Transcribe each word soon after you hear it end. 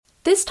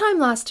This time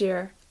last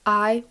year,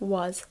 I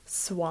was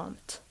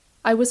swamped.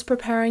 I was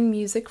preparing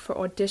music for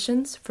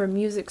auditions for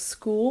music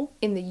school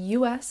in the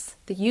US,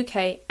 the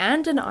UK,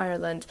 and in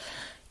Ireland.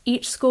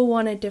 Each school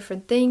wanted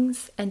different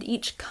things, and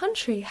each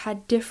country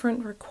had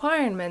different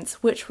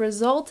requirements, which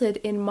resulted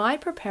in my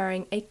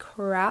preparing a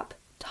crap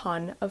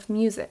ton of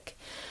music.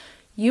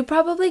 You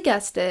probably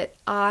guessed it,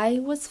 I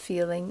was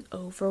feeling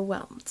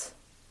overwhelmed.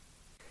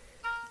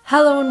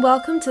 Hello and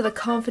welcome to the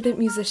Confident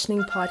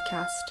Musicianing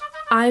Podcast.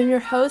 I am your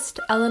host,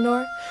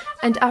 Eleanor,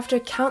 and after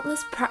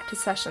countless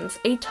practice sessions,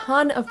 a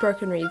ton of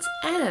broken reeds,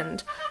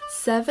 and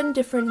 7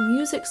 different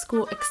music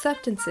school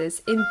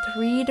acceptances in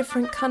 3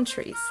 different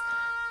countries,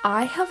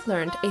 I have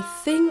learned a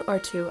thing or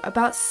two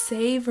about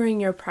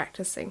savoring your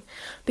practicing,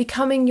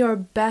 becoming your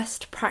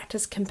best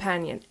practice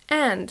companion,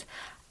 and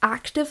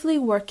actively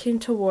working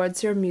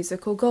towards your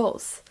musical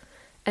goals.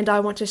 And I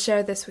want to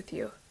share this with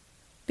you,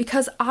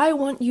 because I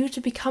want you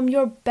to become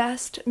your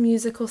best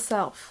musical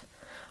self.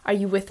 Are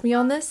you with me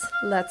on this?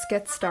 Let's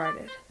get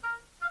started.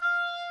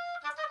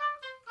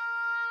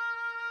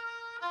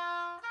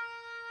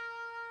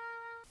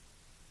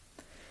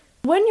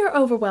 When you're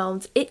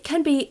overwhelmed, it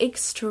can be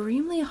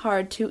extremely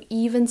hard to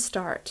even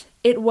start.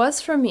 It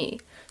was for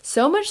me,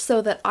 so much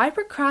so that I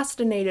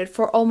procrastinated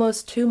for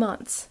almost 2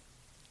 months.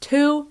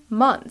 2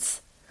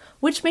 months!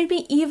 Which made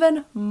me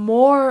even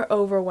more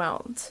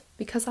overwhelmed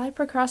because I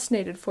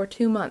procrastinated for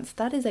 2 months.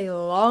 That is a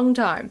long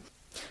time.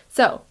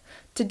 So,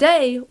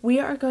 today we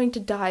are going to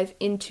dive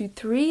into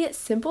 3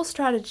 simple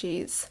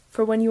strategies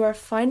for when you are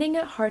finding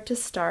it hard to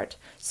start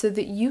so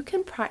that you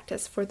can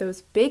practice for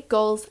those big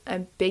goals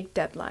and big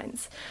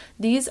deadlines.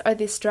 These are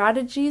the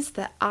strategies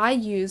that I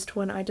used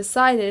when I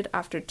decided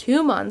after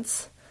 2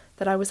 months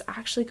that I was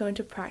actually going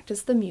to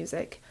practice the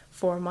music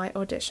for my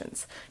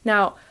auditions.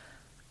 Now,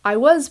 I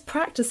was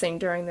practicing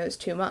during those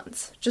 2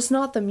 months, just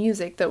not the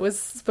music that was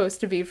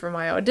supposed to be for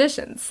my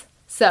auditions.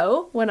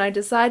 So, when I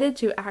decided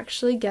to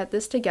actually get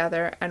this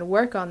together and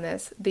work on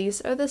this,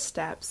 these are the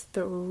steps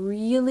that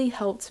really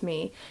helped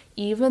me,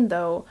 even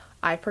though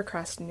I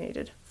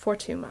procrastinated for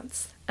 2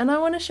 months. And I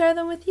want to share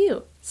them with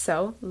you.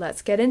 So,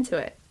 let's get into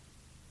it.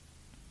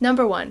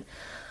 Number 1.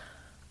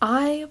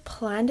 I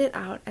planned it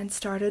out and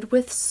started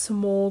with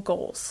small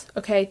goals.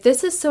 Okay,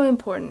 this is so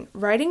important.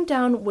 Writing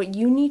down what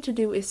you need to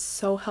do is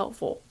so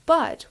helpful.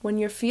 But when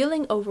you're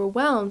feeling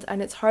overwhelmed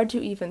and it's hard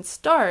to even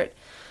start,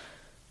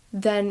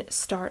 then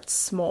start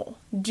small.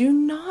 Do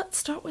not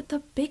start with the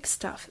big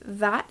stuff.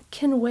 That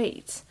can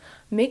wait.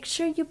 Make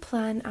sure you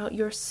plan out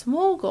your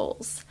small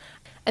goals.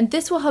 And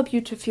this will help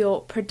you to feel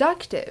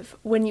productive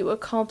when you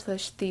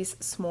accomplish these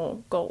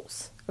small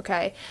goals.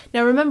 Okay?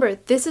 Now remember,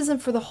 this isn't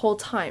for the whole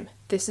time.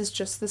 This is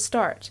just the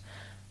start.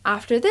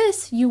 After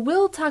this, you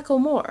will tackle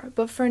more.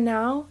 But for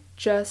now,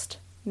 just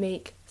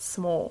make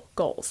small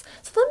goals.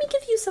 So let me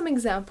give you some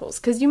examples,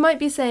 because you might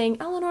be saying,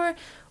 Eleanor,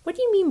 what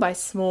do you mean by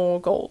small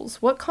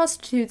goals? What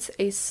constitutes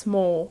a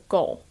small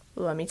goal?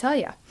 Let me tell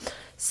you.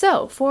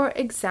 So, for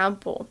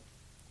example,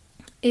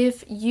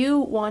 if you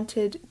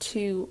wanted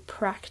to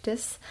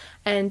practice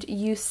and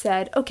you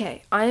said,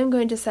 okay, I am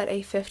going to set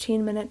a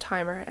 15-minute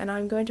timer and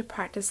I'm going to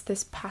practice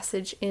this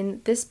passage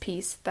in this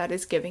piece that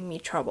is giving me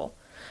trouble.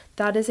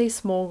 That is a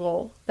small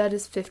goal. That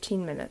is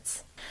 15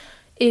 minutes.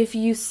 If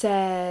you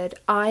said,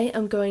 I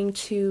am going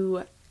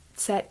to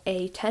set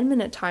a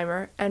 10-minute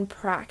timer and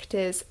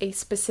practice a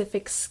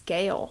specific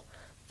scale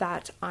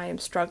that I am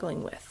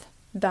struggling with,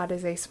 that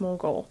is a small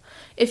goal.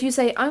 If you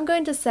say, I'm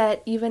going to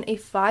set even a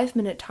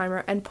 5-minute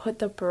timer and put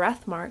the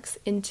breath marks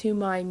into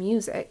my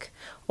music,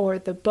 or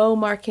the bow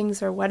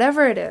markings, or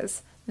whatever it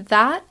is,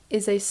 that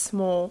is a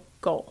small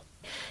goal.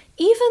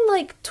 Even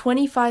like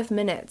 25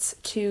 minutes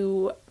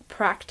to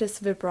practice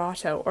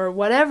vibrato, or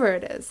whatever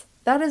it is,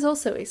 that is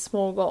also a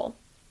small goal.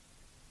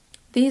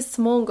 These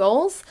small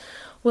goals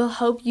will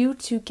help you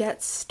to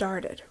get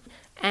started.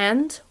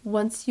 And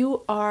once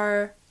you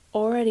are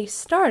already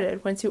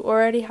started, once you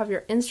already have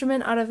your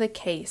instrument out of the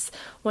case,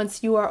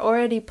 once you are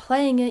already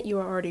playing it, you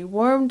are already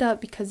warmed up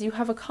because you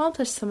have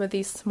accomplished some of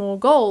these small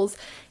goals,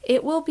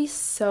 it will be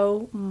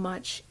so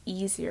much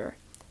easier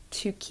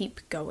to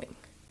keep going.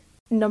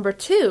 Number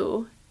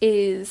 2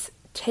 is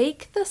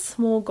take the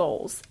small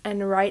goals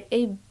and write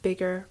a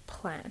bigger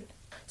plan.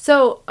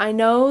 So I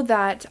know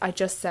that I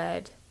just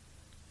said,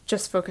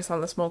 just focus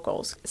on the small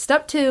goals.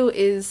 Step 2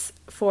 is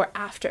for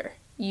after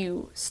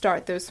you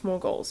start those small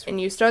goals.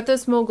 And you start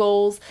those small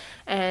goals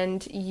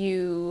and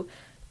you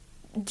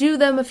do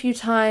them a few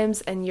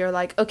times and you're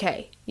like,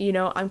 okay,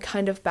 I'm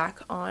kind of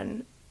back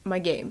on my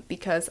game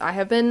because I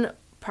have been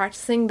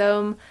practicing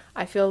them.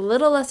 I feel a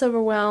little less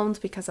overwhelmed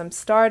because I'm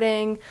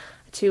starting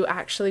to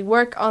actually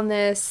work on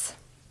this.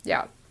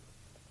 Yeah.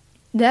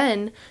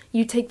 Then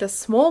you take the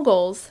small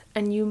goals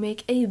and you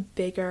make a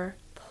bigger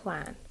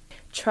plan.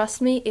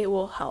 Trust me, it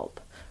will help.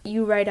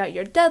 You write out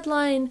your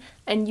deadline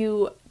and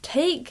you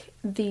take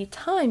the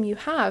time you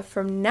have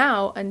from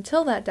now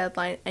until that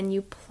deadline and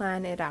you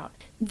plan it out.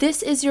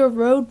 This is your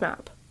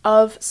roadmap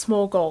of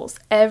small goals.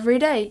 Every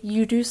day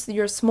you do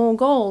your small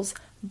goals,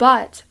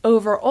 but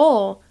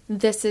overall,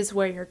 this is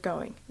where you're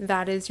going.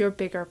 That is your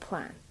bigger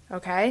plan,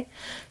 okay?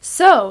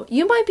 So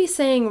you might be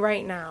saying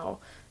right now,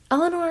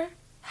 Eleanor,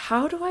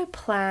 how do I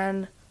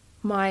plan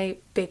my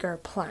bigger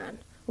plan?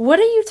 What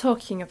are you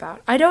talking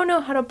about? I don't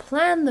know how to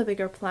plan the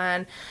bigger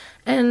plan,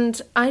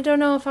 and I don't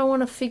know if I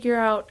want to figure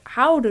out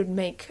how to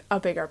make a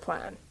bigger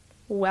plan.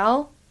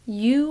 Well,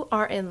 you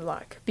are in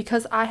luck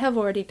because I have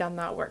already done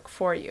that work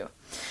for you.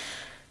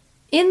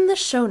 In the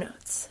show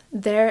notes,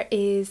 there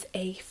is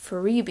a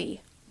freebie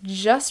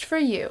just for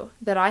you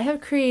that I have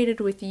created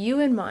with you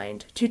in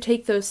mind to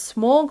take those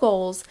small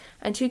goals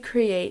and to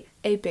create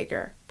a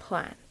bigger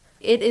plan.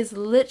 It is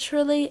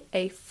literally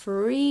a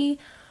free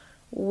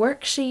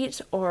worksheet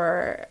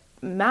or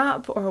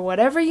map or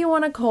whatever you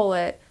want to call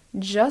it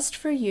just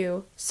for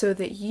you so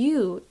that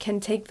you can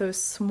take those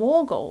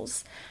small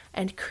goals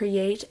and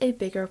create a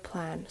bigger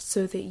plan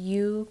so that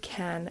you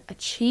can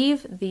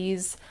achieve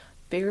these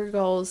bigger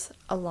goals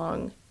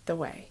along the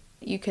way.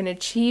 You can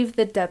achieve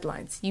the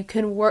deadlines. You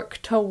can work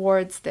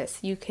towards this.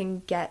 You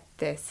can get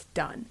this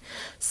done.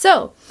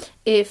 So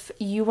if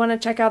you want to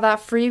check out that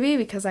freebie,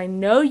 because I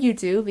know you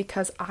do,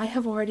 because I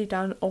have already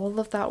done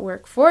all of that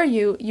work for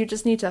you, you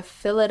just need to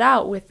fill it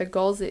out with the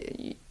goals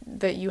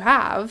that you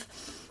have.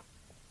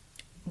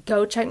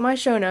 Go check my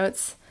show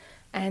notes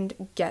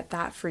and get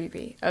that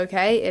freebie,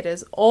 okay? It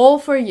is all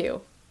for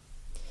you.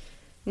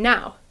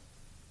 Now,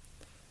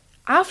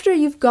 after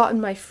you've gotten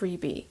my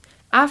freebie,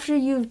 after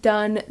you've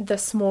done the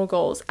small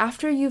goals,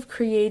 after you've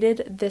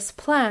created this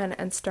plan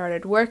and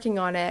started working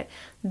on it,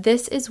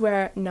 this is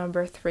where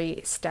number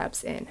 3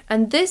 steps in.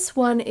 And this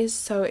one is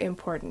so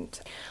important.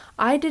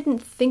 I didn't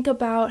think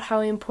about how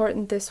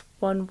important this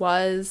one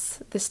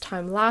was this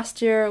time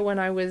last year when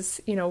I was,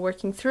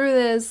 working through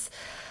this.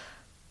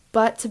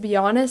 But to be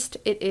honest,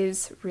 it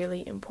is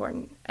really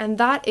important. And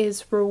that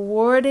is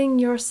rewarding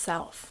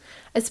yourself,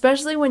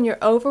 especially when you're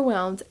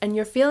overwhelmed and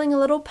you're feeling a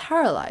little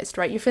paralyzed,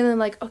 right? You're feeling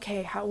like,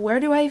 okay, where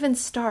do I even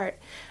start?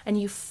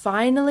 And you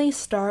finally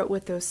start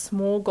with those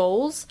small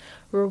goals.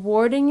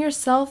 Rewarding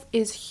yourself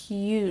is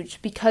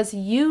huge because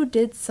you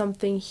did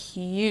something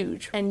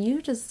huge and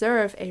you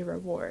deserve a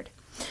reward.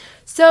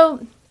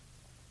 So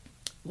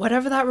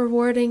whatever that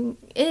rewarding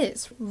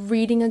is,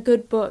 reading a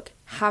good book,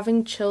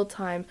 having chill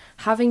time,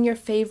 having your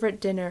favorite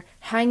dinner,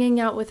 hanging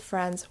out with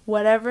friends,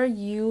 whatever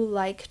you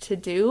like to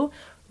do,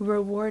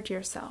 reward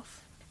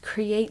yourself.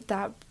 Create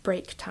that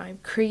break time,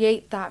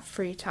 create that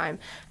free time.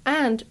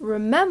 And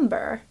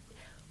remember,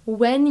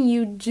 when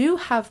you do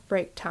have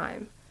break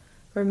time,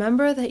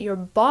 remember that your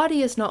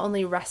body is not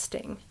only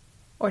resting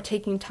or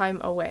taking time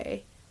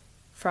away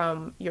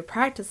from your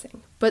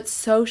practicing, but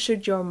so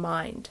should your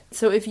mind.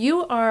 So if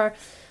you are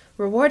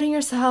rewarding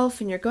yourself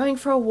and you're going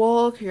for a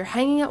walk or you're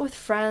hanging out with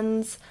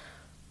friends,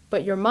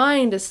 but your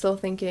mind is still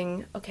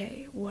thinking,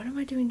 okay, what am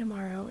I doing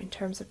tomorrow in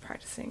terms of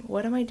practicing?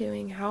 What am I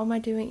doing? How am I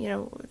doing?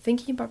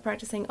 Thinking about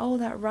practicing,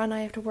 that run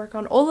I have to work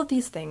on, all of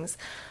these things.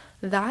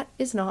 That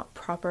is not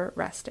proper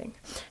resting.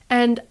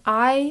 And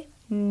I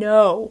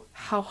know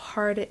how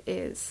hard it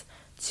is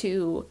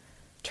to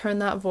turn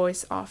that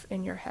voice off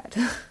in your head.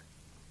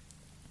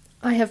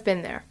 I have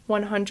been there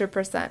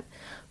 100%.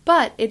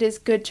 But it is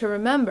good to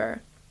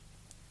remember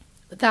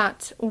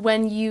that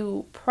when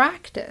you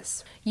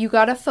practice, you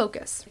gotta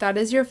focus. That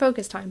is your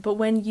focus time. But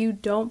when you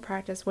don't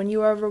practice, when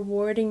you are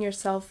rewarding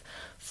yourself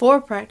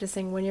for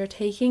practicing, when you're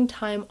taking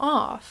time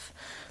off,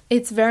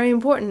 it's very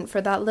important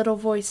for that little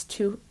voice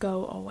to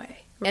go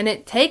away. And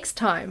it takes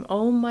time.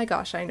 Oh my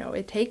gosh, I know.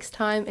 It takes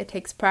time. It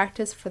takes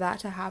practice for that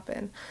to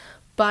happen.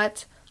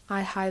 But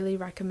I highly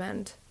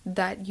recommend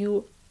that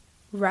you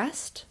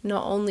rest,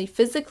 not only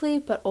physically,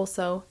 but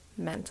also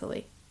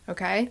mentally.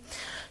 Okay,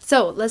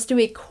 so let's do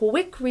a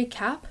quick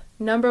recap.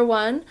 Number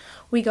 1,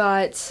 we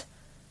got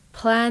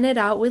plan it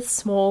out with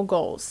small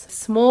goals.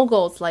 Small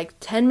goals like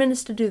 10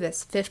 minutes to do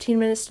this, 15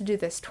 minutes to do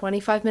this,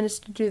 25 minutes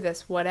to do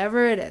this,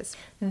 whatever it is.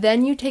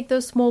 Then you take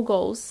those small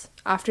goals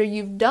after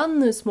you've done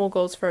those small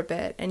goals for a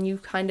bit and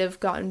you've kind of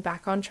gotten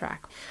back on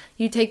track.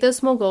 You take those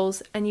small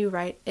goals and you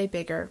write a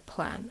bigger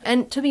plan.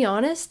 And to be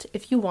honest,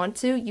 if you want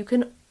to, you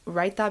can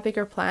write that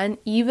bigger plan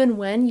even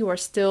when you are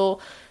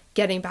still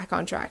getting back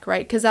on track,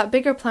 right? Because that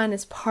bigger plan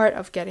is part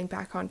of getting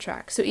back on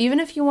track. So even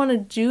if you want to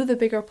do the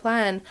bigger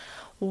plan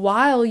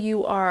while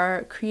you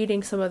are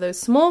creating some of those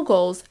small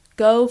goals,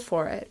 go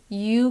for it.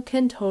 You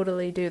can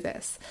totally do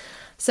this.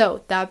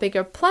 So that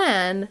bigger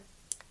plan,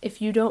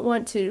 if you don't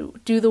want to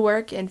do the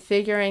work in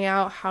figuring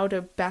out how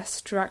to best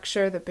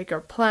structure the bigger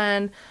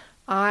plan,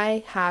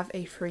 I have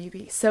a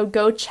freebie. So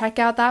go check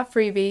out that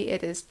freebie.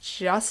 It is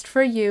just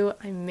for you.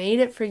 I made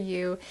it for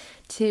you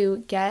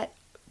to get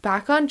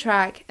back on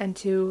track and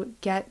to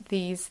get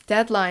these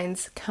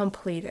deadlines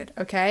completed,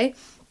 okay?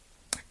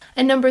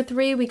 And number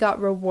 3, we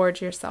got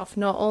reward yourself,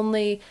 not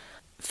only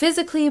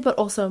physically, but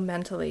also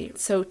mentally.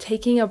 So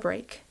taking a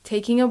break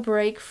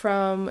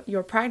from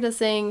your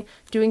practicing,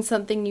 doing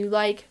something you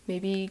like,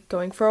 maybe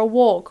going for a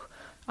walk,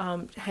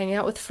 hanging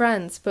out with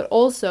friends, but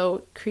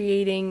also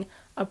creating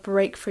a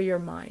break for your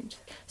mind.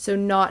 So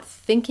not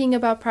thinking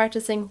about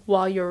practicing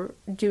while you're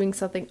doing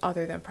something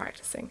other than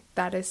practicing.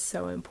 That is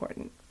so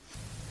important.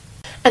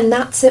 And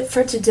that's it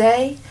for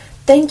today.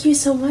 Thank you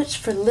so much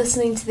for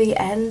listening to the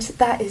end.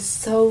 That is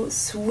so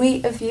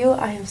sweet of you.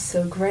 I am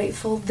so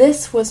grateful.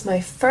 This was my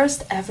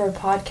first ever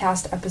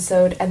podcast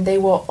episode, and they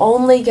will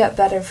only get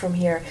better from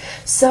here.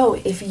 So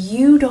if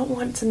you don't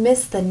want to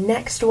miss the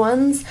next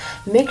ones,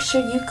 make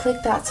sure you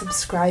click that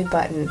subscribe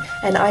button.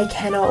 And I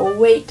cannot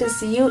wait to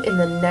see you in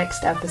the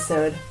next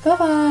episode.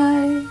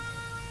 Bye-bye.